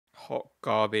hot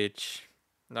garbage.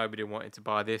 Nobody wanted to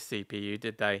buy this CPU,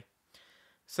 did they?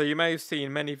 So you may have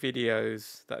seen many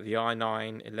videos that the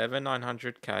i9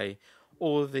 11900K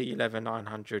or the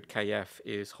 11900KF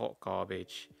is hot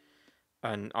garbage.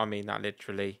 And I mean that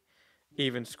literally.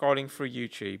 Even scrolling through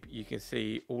YouTube, you can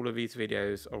see all of these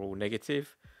videos are all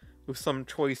negative, with some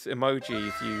choice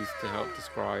emojis used to help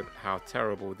describe how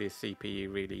terrible this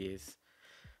CPU really is.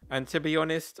 And to be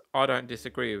honest, I don't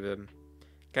disagree with them.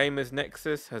 Gamers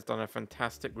Nexus has done a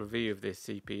fantastic review of this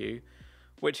CPU,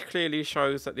 which clearly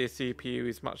shows that this CPU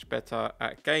is much better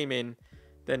at gaming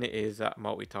than it is at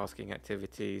multitasking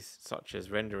activities such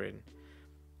as rendering.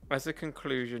 As a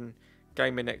conclusion,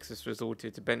 Gamer Nexus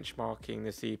resorted to benchmarking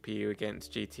the CPU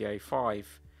against GTA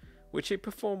 5, which it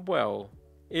performed well.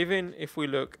 Even if we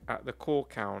look at the core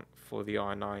count for the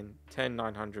i9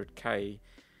 10900K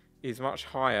is much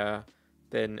higher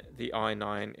than the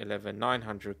i9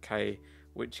 11900K,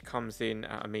 which comes in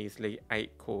at a measly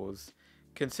 8 cores.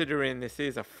 Considering this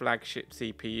is a flagship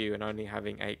CPU and only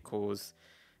having 8 cores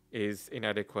is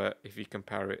inadequate if you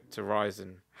compare it to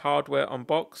Ryzen. Hardware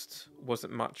unboxed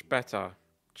wasn't much better,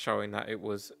 showing that it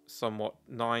was somewhat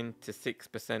 9 to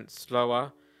 6%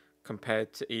 slower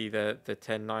compared to either the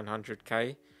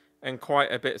 10900K and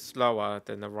quite a bit slower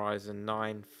than the Ryzen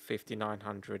 9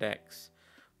 5900X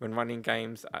when running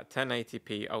games at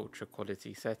 1080p ultra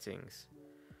quality settings.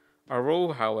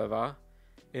 Overall, however,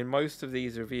 in most of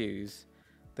these reviews,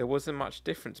 there wasn't much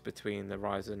difference between the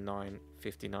Ryzen 9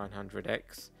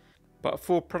 5900X, but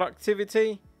for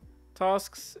productivity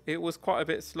tasks, it was quite a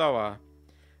bit slower.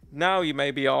 Now you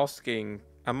may be asking,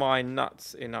 am I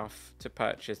nuts enough to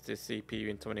purchase this CPU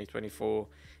in 2024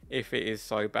 if it is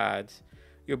so bad?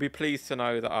 You'll be pleased to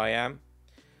know that I am.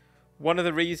 One of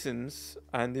the reasons,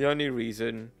 and the only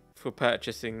reason for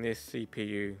purchasing this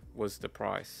CPU, was the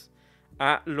price.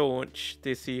 At launch,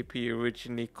 this CPU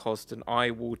originally cost an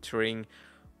eye-watering,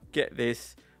 get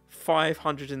this,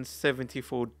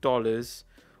 $574,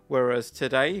 whereas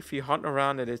today, if you hunt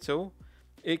around a little,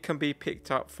 it can be picked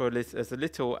up for as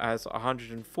little as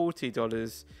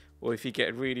 $140, or if you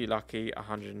get really lucky,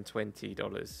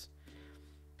 $120.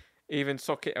 Even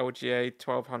socket LGA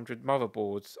 1200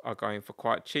 motherboards are going for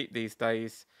quite cheap these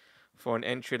days, for an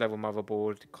entry-level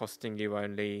motherboard costing you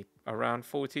only around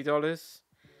 $40.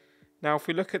 Now, if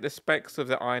we look at the specs of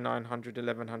the i9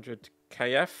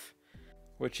 1100KF,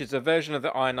 which is a version of the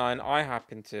i9 I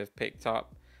happen to have picked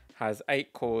up, has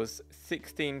 8 cores,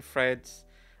 16 threads,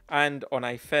 and on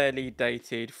a fairly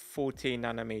dated 14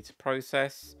 nanometer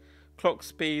process. Clock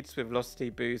speeds with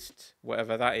velocity boost,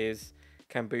 whatever that is,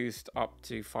 can boost up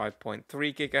to 5.3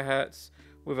 GHz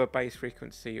with a base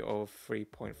frequency of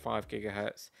 3.5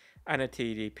 GHz and a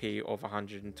TDP of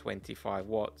 125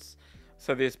 watts.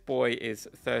 So this boy is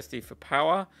thirsty for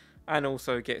power and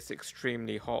also gets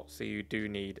extremely hot, so you do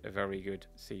need a very good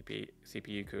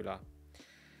CPU cooler.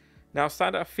 Now,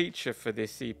 standout feature for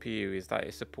this CPU is that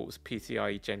it supports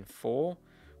PCIe Gen 4,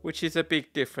 which is a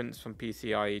big difference from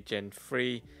PCIe Gen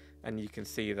 3, and you can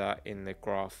see that in the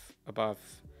graph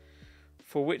above.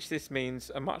 For which this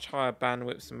means a much higher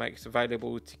bandwidth makes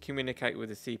available to communicate with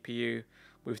the CPU.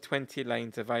 With 20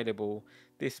 lanes available,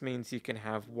 this means you can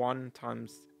have 1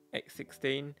 times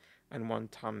x16 and 1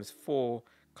 times 4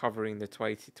 covering the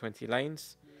 20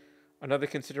 lanes. Another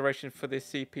consideration for this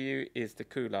CPU is the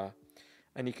cooler.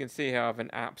 And you can see how I have an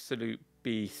absolute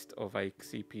beast of a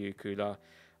CPU cooler,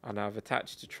 and I've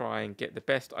attached to try and get the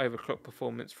best overclock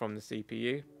performance from the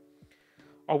CPU.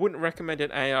 I wouldn't recommend an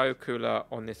AIO cooler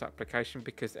on this application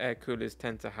because air coolers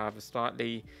tend to have a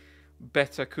slightly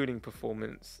better cooling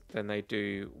performance than they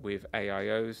do with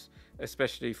AIOs,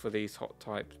 especially for these hot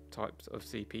types of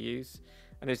CPUs.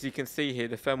 And as you can see here,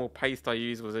 the thermal paste I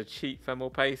used was a cheap thermal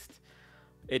paste.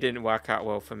 It didn't work out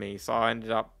well for me, so I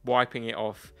ended up wiping it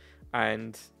off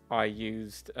and I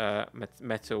used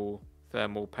metal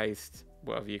thermal paste,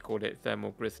 whatever you call it,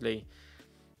 thermal grizzly,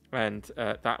 and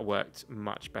that worked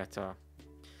much better.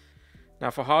 Now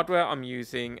for hardware, I'm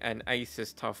using an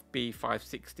Asus TUF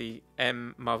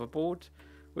B560M motherboard,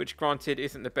 which granted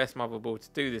isn't the best motherboard to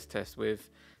do this test with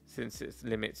since it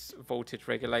limits voltage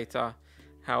regulator.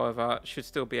 However, should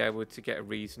still be able to get a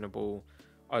reasonable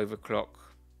overclock.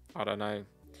 I don't know.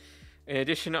 In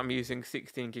addition, I'm using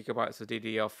 16GB of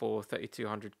DDR4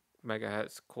 3200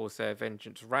 MHz Corsair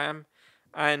Vengeance RAM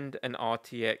and an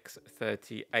RTX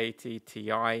 3080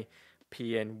 Ti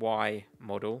PNY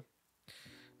model.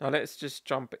 Now let's just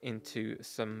jump into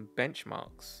some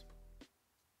benchmarks.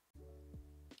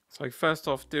 So first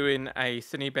off, doing a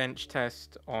Cinebench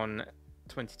test on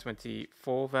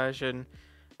 2024 version,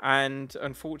 and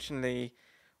unfortunately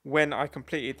when I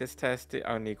completed this test it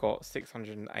only got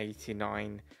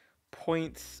 689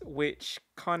 points, which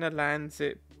kind of lands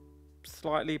it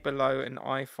slightly below an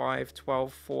i5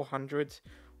 12400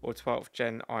 or 12th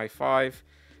gen i5,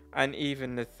 and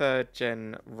even the 3rd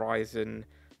gen Ryzen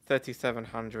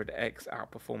 3700X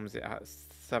outperforms it at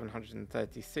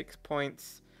 736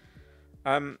 points.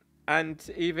 And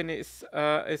even it's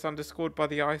underscored by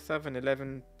the i7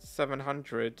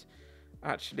 11700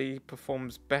 actually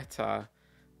performs better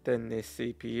than this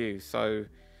CPU. So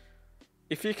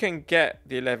if you can get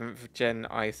the 11th gen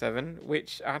i7,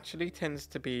 which actually tends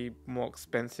to be more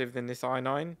expensive than this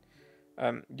i9,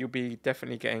 you'll be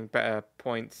definitely getting better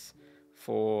points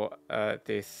for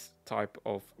this type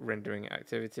of rendering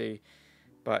activity.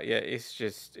 But yeah, it's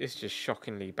just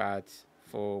shockingly bad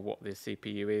for what this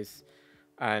CPU is,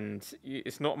 and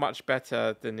it's not much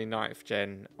better than the 9th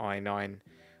gen i9,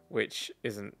 which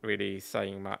isn't really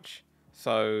saying much.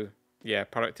 So yeah,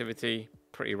 productivity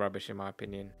pretty rubbish in my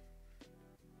opinion.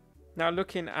 Now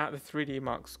looking at the 3D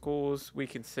Mark scores, we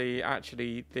can see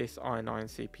actually this i9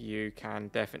 CPU can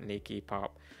definitely keep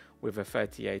up with a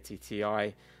 3080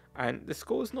 Ti, and the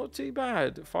score's not too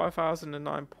bad.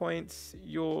 5009 points.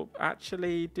 You're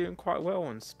actually doing quite well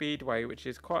on Speedway, which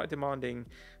is quite a demanding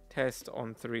test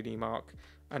on 3D Mark,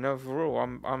 and overall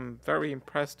I'm very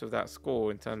impressed with that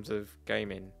score in terms of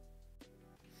gaming.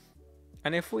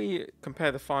 And if we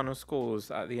compare the final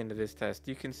scores at the end of this test,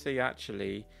 you can see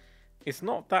actually it's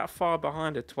not that far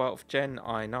behind a 12th gen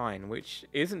i9, which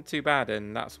isn't too bad,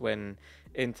 and that's when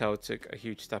Intel took a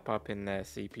huge step up in their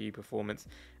CPU performance,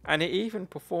 and it even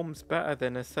performs better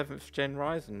than a 7th gen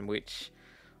Ryzen, which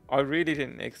I really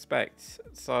didn't expect.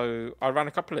 So I ran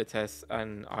a couple of tests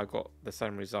and I got the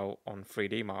same result on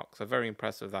 3D Mark, so very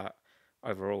impressed with that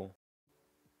overall.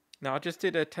 Now I just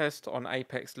did a test on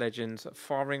Apex Legends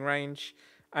firing range,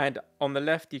 and on the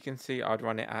left you can see I'd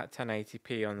run it at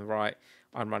 1080p, on the right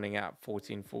I'm running at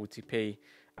 1440p,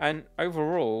 and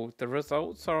overall the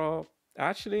results are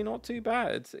actually not too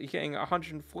bad. You're getting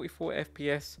 144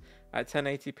 FPS at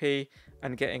 1080p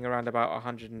and getting around about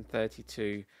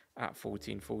 132 at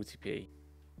 1440p.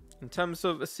 In terms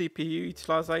of a CPU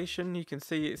utilization, you can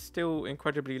see it's still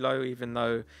incredibly low, even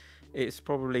though it's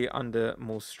probably under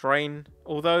more strain.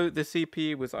 Although the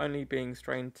CPU was only being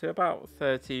strained to about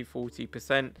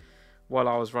 30-40% while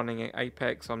I was running at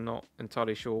Apex, I'm not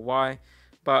entirely sure why.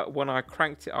 But when I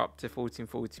cranked it up to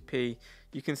 1440p,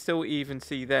 you can still even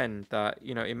see then that,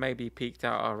 you know, it maybe peaked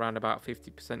out around about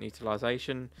 50%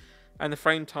 utilization, and the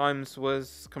frame times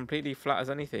was completely flat as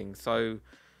anything. So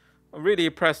I'm really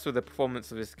impressed with the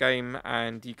performance of this game,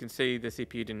 and you can see the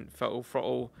CPU didn't thermal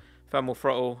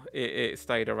throttle. It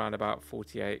stayed around about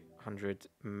 4800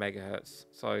 megahertz.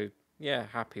 So yeah,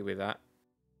 happy with that.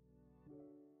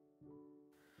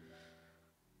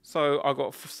 So I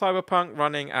got Cyberpunk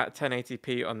running at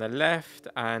 1080p on the left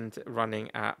and running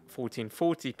at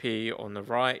 1440p on the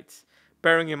right.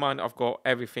 Bearing in mind I've got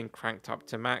everything cranked up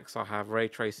to max. I have ray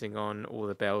tracing on, all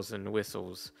the bells and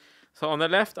whistles. So on the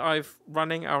left I've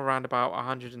running around about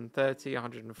 130,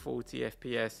 140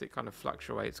 FPS. It kind of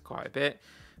fluctuates quite a bit,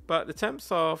 but the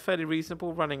temps are fairly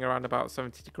reasonable, running around about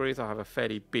 70 degrees. I have a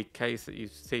fairly big case that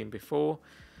you've seen before,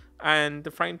 and the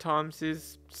frame times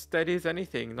is steady as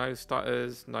anything. No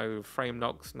stutters, no frame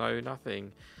knocks, no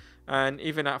nothing. And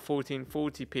even at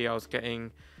 1440p I was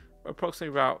getting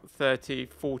approximately about 30-40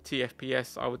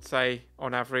 FPS, I would say,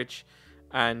 on average,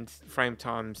 and frame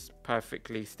times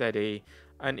perfectly steady,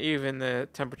 and even the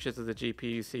temperatures of the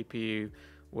GPU CPU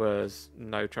was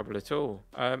no trouble at all.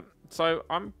 So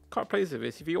I'm quite pleased with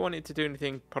this. If you wanted to do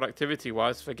anything productivity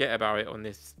wise, forget about it on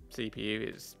this CPU.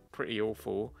 It's pretty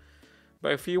awful.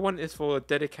 But if you want this for a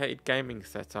dedicated gaming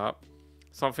setup,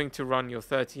 something to run your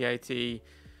 3080,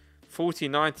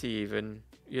 4090 even,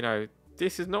 you know,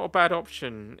 this is not a bad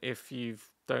option if you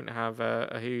don't have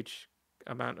a huge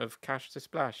amount of cash to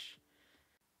splash.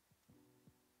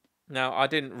 Now, I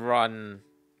didn't run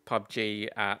PUBG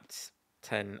at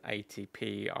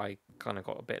 1080p. I kind of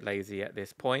got a bit lazy at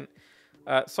this point.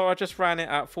 So I just ran it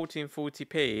at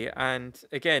 1440p. And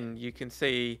again, you can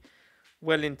see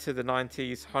well into the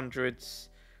 90s, hundreds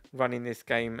running this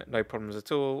game, no problems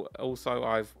at all. Also,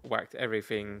 I've whacked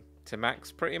everything to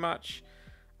max pretty much.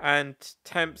 And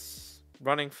temps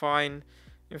running fine.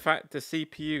 In fact, the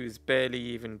CPU is barely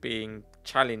even being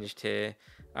challenged here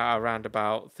at around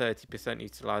about 30%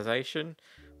 utilization,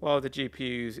 while the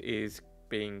GPUs is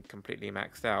being completely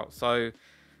maxed out. So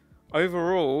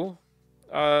overall,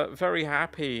 very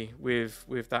happy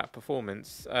with that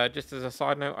performance. Just as a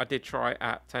side note, I did try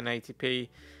at 1080p,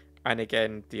 and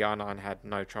again, the R9 had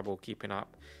no trouble keeping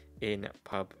up in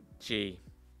PUBG.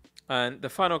 And the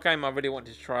final game I really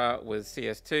wanted to try out was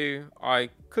CS2. I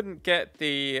couldn't get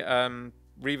the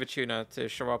Reaver tuner to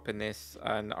show up in this,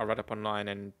 and I read up online,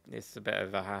 and it's a bit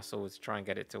of a hassle to try and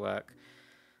get it to work.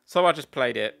 So I just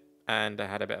played it, and I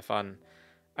had a bit of fun.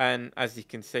 And as you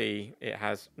can see, it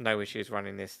has no issues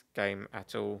running this game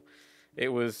at all. It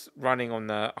was running on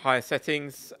the higher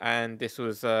settings, and this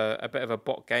was a bit of a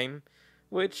bot game,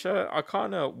 which I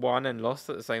kind of won and lost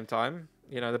at the same time.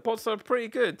 You know, the bots are pretty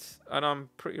good, and I'm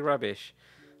pretty rubbish.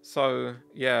 So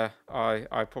yeah,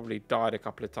 I probably died a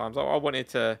couple of times. I wanted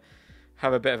to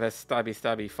have a bit of a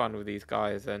stabby fun with these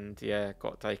guys, and yeah,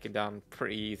 got taken down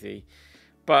pretty easy.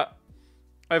 But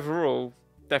overall,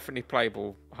 definitely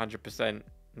playable, 100%,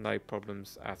 no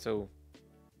problems at all.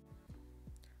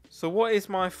 So what is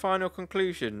my final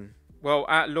conclusion? Well,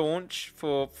 at launch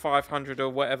for 500 or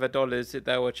whatever dollars that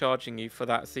they were charging you for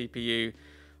that CPU,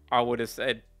 I would have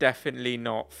said definitely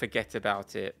not, forget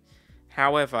about it.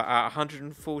 However, at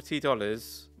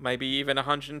 $140, maybe even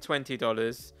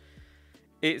 $120,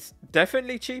 it's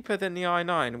definitely cheaper than the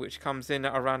i9, which comes in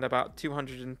at around about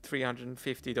 $200 and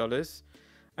 $350.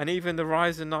 And even the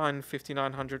Ryzen 9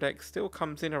 5900X still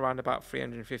comes in around about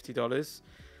 $350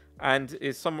 and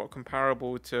is somewhat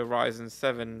comparable to Ryzen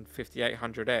 7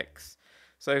 5800X.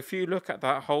 So if you look at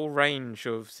that whole range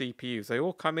of CPUs, they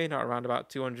all come in at around about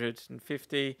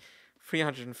 $250,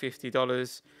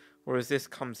 $350, whereas this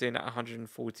comes in at $140,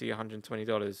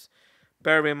 $120.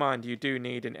 Bear in mind, you do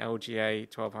need an LGA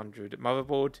 1200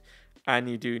 motherboard, and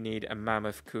you do need a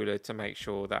mammoth cooler to make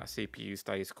sure that CPU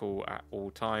stays cool at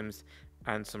all times,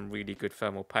 and some really good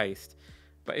thermal paste.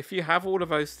 But if you have all of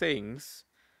those things,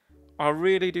 I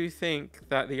really do think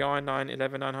that the i9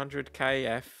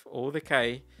 11900KF or the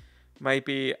K may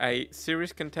be a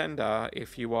serious contender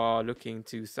if you are looking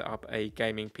to set up a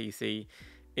gaming PC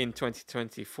in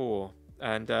 2024.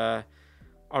 And I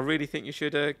really think you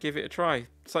should give it a try.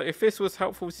 So if this was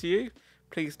helpful to you,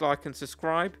 please like and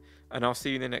subscribe, and I'll see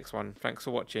you in the next one. Thanks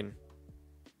for watching.